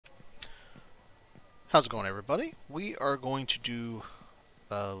How's it going, everybody? We are going to do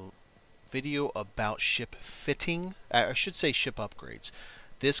a video about ship fitting. I should say ship upgrades.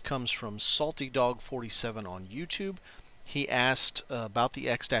 This comes from Salty Dog 47 on YouTube. He asked about the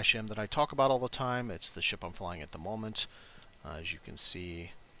X-M that I talk about all the time. It's the ship I'm flying at the moment. As you can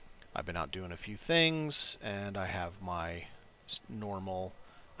see, I've been out doing a few things, and I have my normal.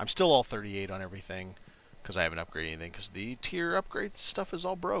 I'm still all 38 on everything because I haven't upgraded anything because the tier upgrade stuff is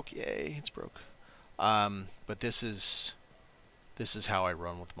all broke. Yay, it's broke. But this is how I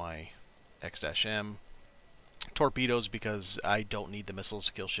run with my X-M. Torpedoes, because I don't need the missiles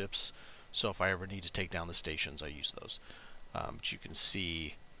to kill ships, so if I ever need to take down the stations, I use those. But you can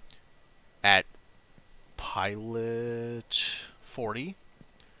see at pilot 40,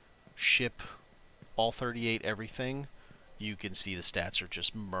 ship all 38 everything, you can see the stats are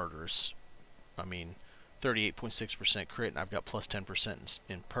just murderous. I mean, 38.6% crit, and I've got plus 10%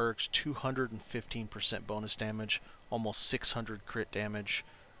 in perks, 215% bonus damage, almost 600 crit damage,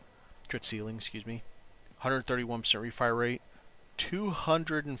 crit ceiling, excuse me, 131% refire rate,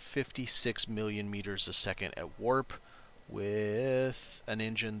 256 million meters a second at warp, with an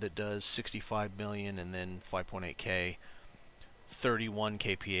engine that does 65 million and then 5.8k, 31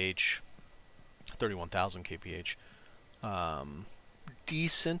 kph, 31,000 kph.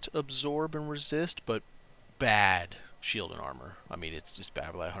 Decent absorb and resist, but bad shield and armor. I mean, it's just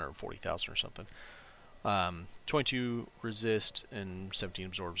bad, like 140,000 or something. 22 resist and 17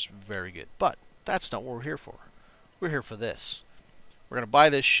 absorbs, very good. But that's not what we're here for. We're here for this. We're going to buy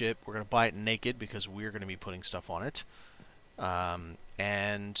this ship. We're going to buy it naked because we're going to be putting stuff on it.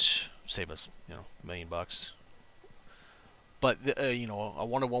 And save us, $1 million. But, I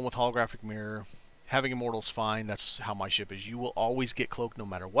wanted one with holographic mirror. Having Immortal's fine. That's how my ship is. You will always get cloaked no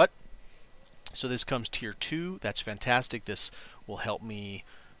matter what. So this comes tier 2. That's fantastic. This will help me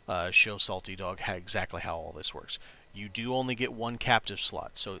show Salty Dog exactly how all this works. You do only get one captive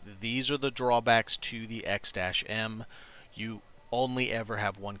slot. So these are the drawbacks to the X-M. You only ever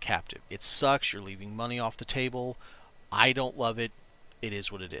have one captive. It sucks. You're leaving money off the table. I don't love it. It is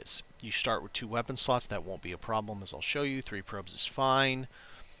what it is. You start with 2 weapon slots. That won't be a problem, as I'll show you. 3 probes is fine.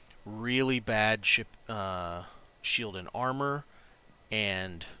 Really bad ship shield and armor.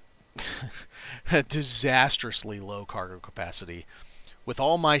 And disastrously low cargo capacity. With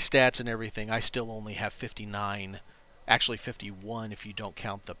all my stats and everything, I still only have 59, actually 51 if you don't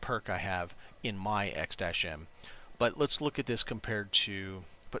count the perk I have in my X-M. But let's look at this compared to,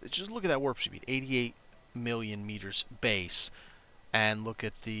 but just look at that warp speed, 88 million meters base, and look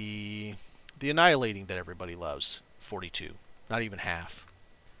at the annihilating that everybody loves, 42, not even half.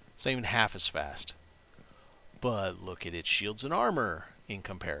 It's not even half as fast. But look at its shields and armor in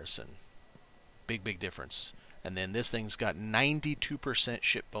comparison. Big difference. And then this thing's got 92%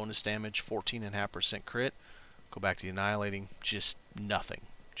 ship bonus damage, 14.5% crit. Go back to the annihilating, just nothing.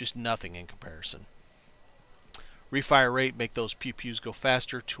 Just nothing in comparison. Refire rate, make those pew-pews go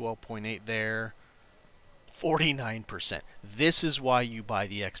faster, 12.8 there. 49%. This is why you buy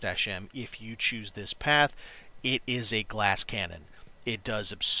the X-M if you choose this path. It is a glass cannon. It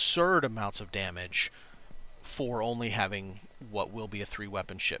does absurd amounts of damage for only having what will be a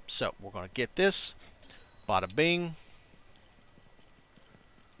 3-weapon ship. So we're going to get this. Bada bing.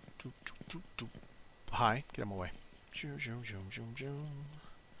 Hi, get him away.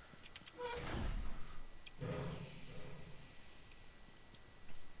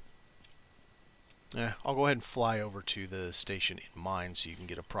 Yeah, I'll go ahead and fly over to the station in mine so you can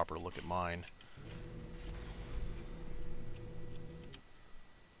get a proper look at mine.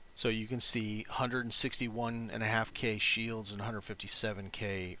 So you can see 161.5k shields and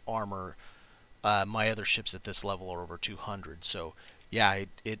 157k armor. My other ships at this level are over 200. So yeah,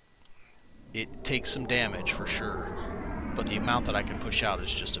 it takes some damage for sure, but the amount that I can push out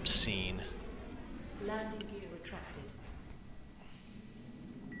is just obscene. Landing gear retracted.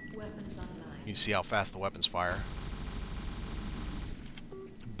 Weapons online. You can see how fast the weapons fire.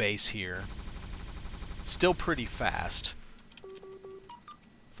 Base here, still pretty fast.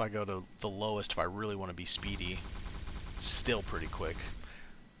 If I go to the lowest, if I really want to be speedy, still pretty quick.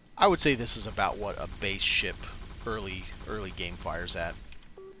 I would say this is about what a base ship early game fires at.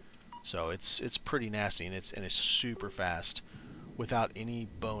 So it's pretty nasty, and it's super fast without any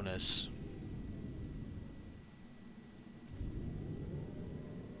bonus.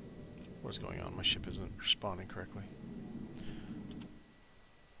 What's going on? My ship isn't responding correctly.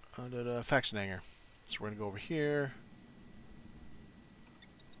 Faction hangar. So we're gonna go over here.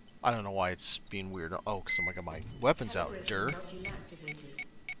 I don't know why it's being weird. Oh, because I'm like, my weapons out, der.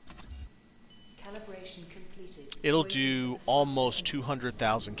 Calibration completed. It'll Waiting do for the almost thrust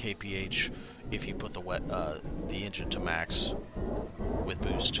 200,000 kph if you put the engine to max with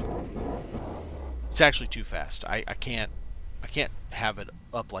boost. It's actually too fast. I can't have it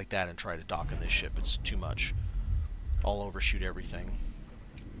up like that and try to dock in this ship. It's too much. I'll overshoot everything.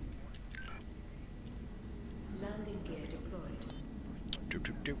 Landing gear deployed.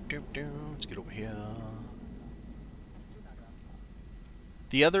 Let's get over here.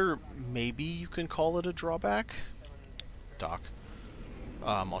 The other, maybe you can call it a drawback, Doc.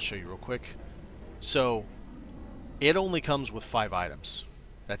 I'll show you real quick. So, it only comes with 5 items.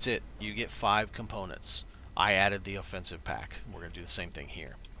 That's it. You get 5 components. I added the offensive pack. We're going to do the same thing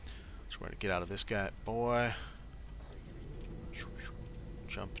here. So we're going to get out of this guy. Boy.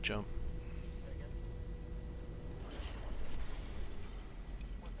 Jump, jump.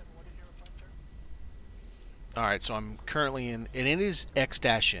 Alright, so I'm currently in, and it is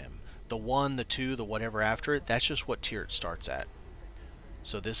X-M. The 1, the 2, the whatever after it, that's just what tier it starts at.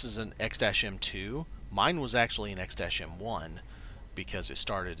 So this is an X-M2. Mine was actually an X-M1 because it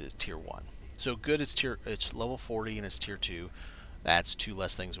started as tier 1. So good, it's level 40 and it's tier 2. That's 2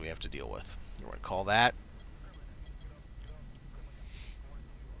 less things we have to deal with. We're going to call that.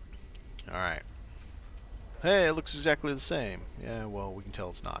 Alright. Hey, it looks exactly the same. Yeah, well, we can tell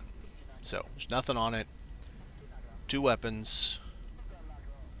it's not. So, there's nothing on it. 2 weapons.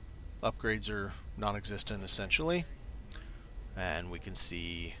 Upgrades are non-existent, essentially. And we can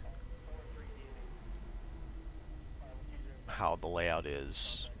see how the layout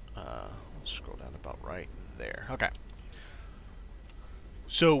is. Scroll down about right there. Okay.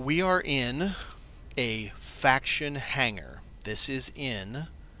 So we are in a faction hangar. This is in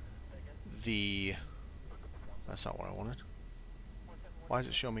the... That's not what I wanted. Why is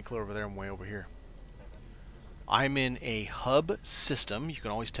it showing me clear over there and way over here? I'm in a hub system. You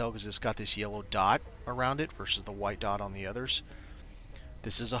can always tell because it's got this yellow dot around it versus the white dot on the others.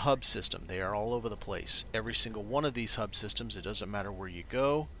 This is a hub system. They are all over the place. Every single one of these hub systems, it doesn't matter where you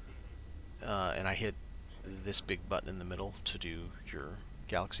go. And I hit this big button in the middle to do your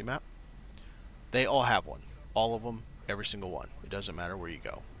galaxy map. They all have one. All of them, every single one. It doesn't matter where you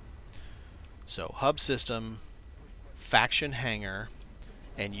go. So, hub system, faction hangar,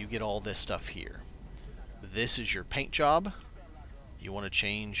 and you get all this stuff here. This is your paint job. You want to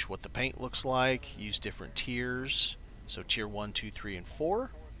change what the paint looks like, use different tiers. So tier 1, 2, 3, and 4.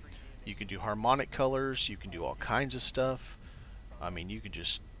 You can do harmonic colors, you can do all kinds of stuff. I mean, you can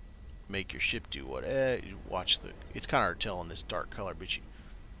just make your ship do what, watch the, it's kind of hard to tell in this dark color, but you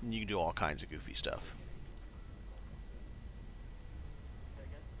can do all kinds of goofy stuff.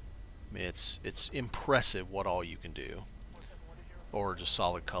 It's impressive what all you can do. Or just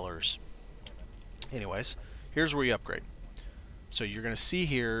solid colors. Anyways, here's where you upgrade. So you're going to see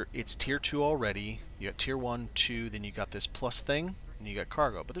here, it's tier 2 already. You got tier 1, 2, then you got this plus thing, and you got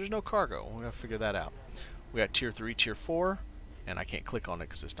cargo. But there's no cargo. We're going to figure that out. We got tier 3, tier 4, and I can't click on it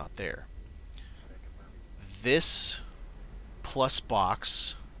because it's not there. This plus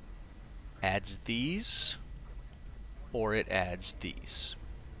box adds these, or it adds these.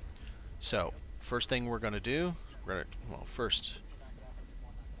 So, first thing we're going to do, well, first...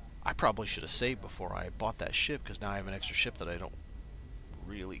 I probably should have saved before I bought that ship, because now I have an extra ship that I don't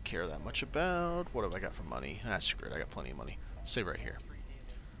really care that much about. What have I got for money? Ah, screw it. I got plenty of money. Save right here.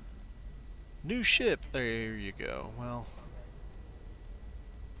 New ship. There you go. Well.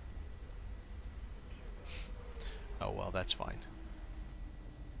 Oh, well, that's fine.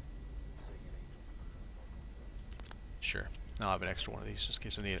 Sure. Now I have an extra one of these just in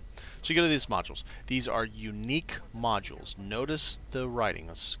case I need it. So you go to these modules. These are unique modules. Notice the writing.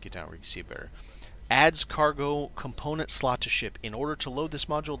 Let's get down where you can see it better. Adds cargo component slot to ship. In order to load this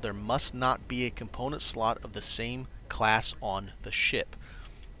module, there must not be a component slot of the same class on the ship.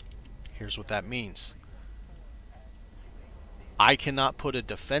 Here's what that means. I cannot put a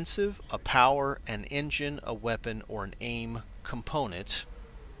defensive, a power, an engine, a weapon, or an aim component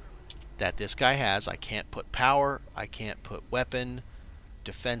that this guy has. I can't put power, I can't put weapon,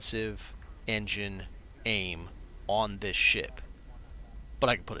 defensive, engine, aim on this ship.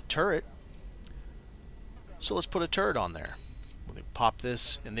 But I can put a turret. So let's put a turret on there. We'll pop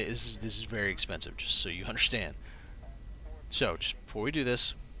this, and this is very expensive, just so you understand. So, just before we do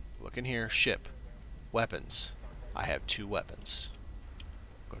this, look in here, ship, weapons. I have 2 weapons.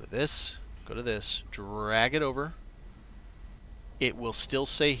 Go to this, drag it over. It will still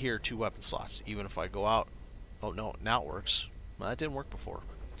say here 2 weapon slots, even if I go out. Oh no, now it works. Well, that didn't work before.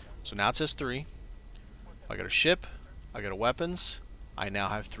 So now it says 3. I got a ship, I got a weapons, I now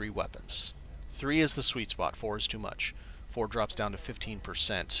have 3 weapons. 3 is the sweet spot, 4 is too much. 4 drops down to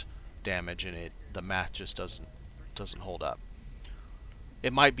 15% damage, and it the math just doesn't hold up.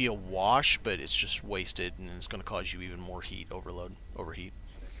 It might be a wash, but it's just wasted, and it's going to cause you even more overheat.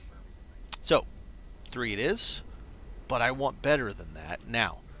 So 3 it is, but I want better than that.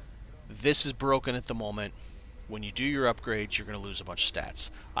 Now, this is broken at the moment. When you do your upgrades, you're going to lose a bunch of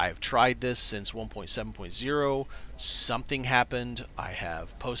stats. I have tried this since 1.7.0. Something happened. I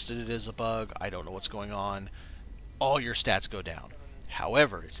have posted it as a bug. I don't know what's going on. All your stats go down.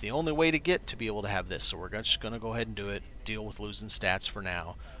 However, it's the only way to get to be able to have this. So we're just going to go ahead and do it. Deal with losing stats for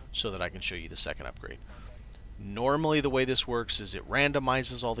now so that I can show you the second upgrade. Normally the way this works is it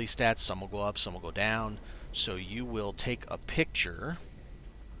randomizes all these stats. Some will go up, some will go down. So you will take a picture.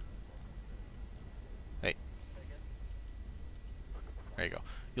 Hey. There you go.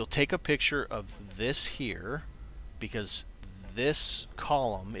 You'll take a picture of this here because this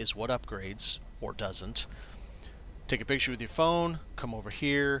column is what upgrades or doesn't. Take a picture with your phone, come over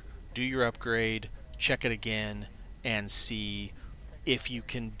here, do your upgrade, check it again, and see if you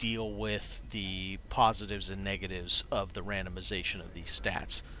can deal with the positives and negatives of the randomization of these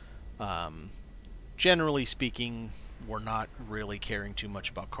stats. Generally speaking, we're not really caring too much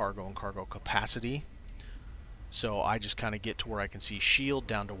about cargo and cargo capacity. So I just kind of get to where I can see shield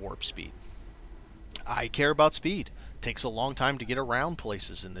down to warp speed. I care about speed. It takes a long time to get around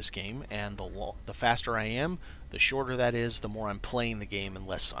places in this game, and the faster I am, the shorter that is, the more I'm playing the game and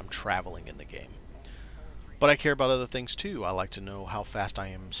less I'm traveling in the game. But I care about other things too. I like to know how fast I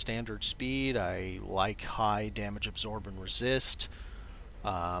am standard speed. I like high damage absorb and resist.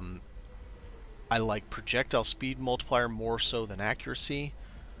 I like projectile speed multiplier more so than accuracy.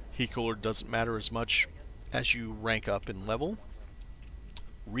 Heat cooler doesn't matter as much as you rank up in level.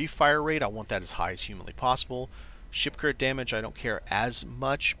 Refire rate, I want that as high as humanly possible. Ship crit damage, I don't care as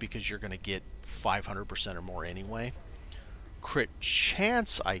much because you're going to get 500% or more anyway. Crit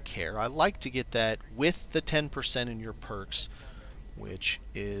chance, I care. I like to get that with the 10% in your perks, which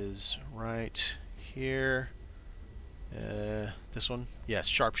is right here. This one? Yes,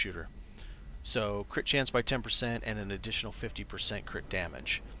 sharpshooter. So crit chance by 10% and an additional 50% crit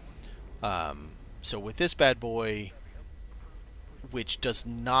damage. So with this bad boy, which does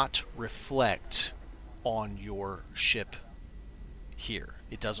not reflect on your ship here.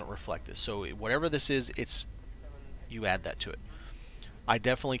 It doesn't reflect this. So whatever this is, you add that to it. I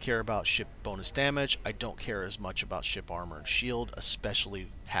definitely care about ship bonus damage. I don't care as much about ship armor and shield, especially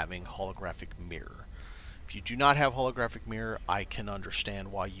having holographic mirror. If you do not have holographic mirror, I can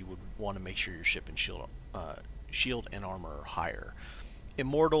understand why you would want to make sure your ship and shield and armor are higher.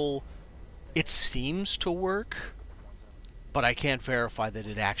 Immortal, it seems to work, but I can't verify that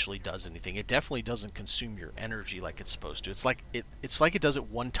it actually does anything. It definitely doesn't consume your energy like it's supposed to. It's like it does it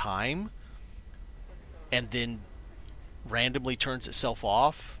one time and then randomly turns itself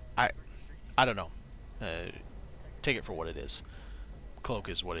off. I don't know. Take it for what it is. Cloak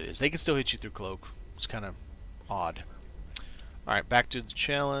is what it is. They can still hit you through cloak. It's kind of odd. Alright, back to the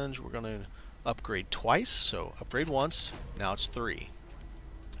challenge. We're going to upgrade twice. So upgrade once, now it's 3.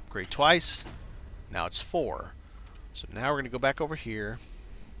 Upgrade twice, now it's 4. So now we're going to go back over here.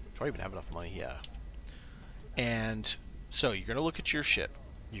 Do I even have enough money? Yeah. And so you're going to look at your ship.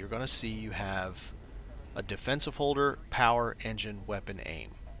 You're going to see you have a defensive holder, power, engine, weapon,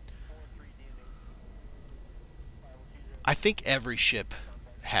 aim. I think every ship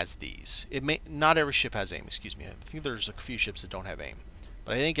has these. Not every ship has aim, excuse me. I think there's a few ships that don't have aim.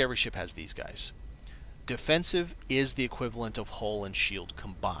 But I think every ship has these guys. Defensive is the equivalent of hull and shield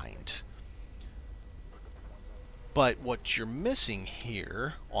combined. But what you're missing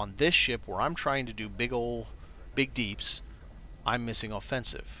here on this ship where I'm trying to do big deeps, I'm missing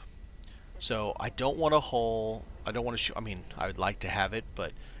offensive. So I don't want a hull, I don't want to shoot, I mean, I would like to have it,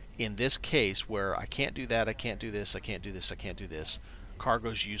 but in this case where I can't do that, I can't do this, I can't do this, I can't do this,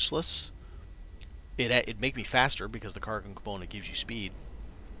 cargo's useless. It'd make me faster because the cargo component gives you speed,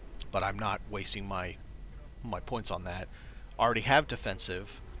 but I'm not wasting my points on that. I already have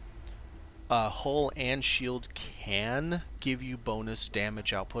defensive. Hull and shield can give you bonus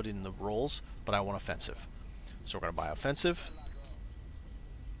damage output in the rolls, but I want offensive. So we're going to buy offensive.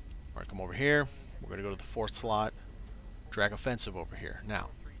 Alright, come over here. We're going to go to the 4th slot. Drag offensive over here. Now,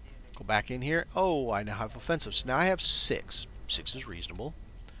 go back in here. Oh, I now have offensive. So now I have 6. 6 is reasonable.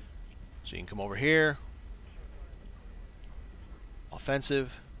 So you can come over here.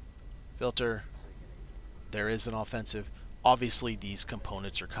 Offensive. Filter. There is an offensive. Obviously, these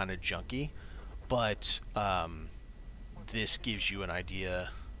components are kind of junky, but this gives you an idea.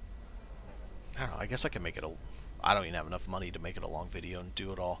 I don't know, I guess I can make it I don't even have enough money to make it a long video and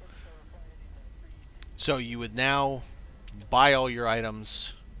do it all. So you would now buy all your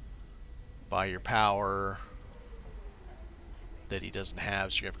items, Buy your power that he doesn't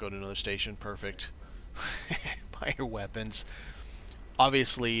have, so you have to go to another station. Perfect. Buy your weapons.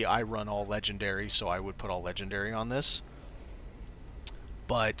 Obviously, I run all legendary, so I would put all legendary on this.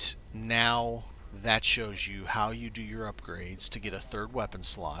 But now that shows you how you do your upgrades to get a third weapon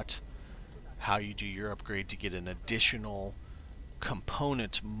slot, how you do your upgrade to get an additional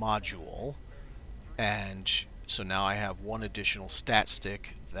component module, and so now I have one additional stat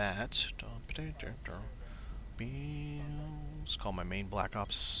stick that let's call my main Black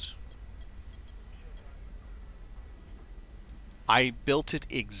Ops. I built it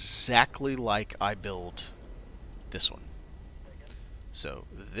exactly like I build this one. So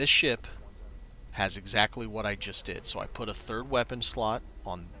this ship has exactly what I just did. So I put a third weapon slot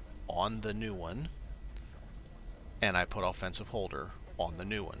on the new one, and I put offensive holder on the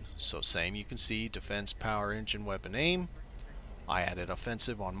new one. So same, you can see defense, power, engine, weapon, aim. I added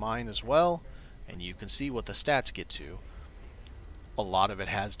offensive on mine as well, and you can see what the stats get to. A lot of it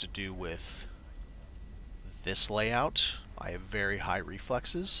has to do with this layout. I have very high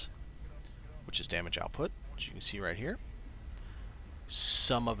reflexes, which is damage output, which you can see right here.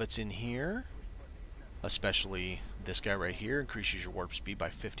 Some of it's in here, especially this guy right here, increases your warp speed by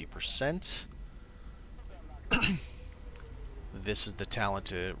 50%. This is the talent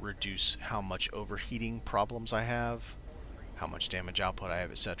to reduce how much overheating problems I have, how much damage output I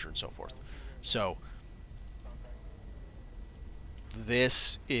have, etc. and so forth. So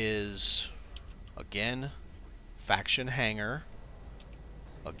this is, again, faction hangar,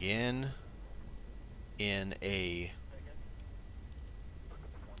 again, in a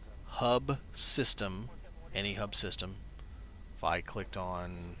hub system, any hub system. If I clicked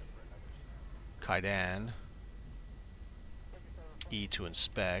on Kaidan, E to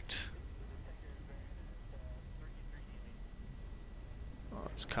inspect, oh,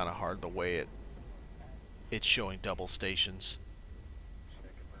 it's kind of hard the way it's showing double stations.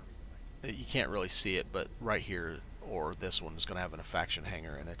 You can't really see it, but right here, or this one, is going to have a faction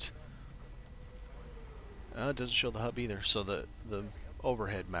hangar in it. It doesn't show the hub either, so the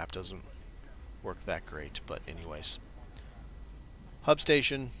overhead map doesn't work that great. But anyways, hub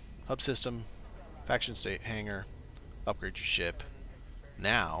station, hub system, faction state hangar, upgrade your ship.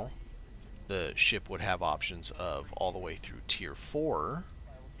 Now the ship would have options of all the way through tier 4,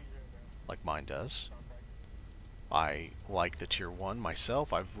 like mine does. I like the tier 1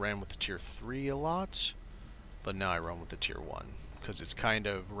 myself. I've ran with the tier 3 a lot, but now I run with the tier 1 because it's kind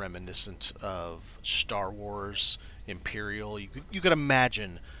of reminiscent of Star Wars Imperial. You could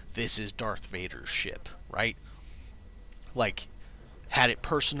imagine this is Darth Vader's ship, right? Like, had it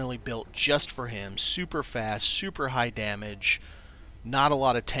personally built just for him, super fast, super high damage, not a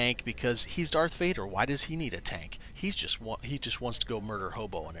lot of tank because he's Darth Vader. Why does he need a tank? He just wants to go murder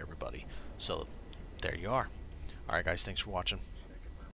hobo on everybody. So there you are. Alright guys, thanks for watching.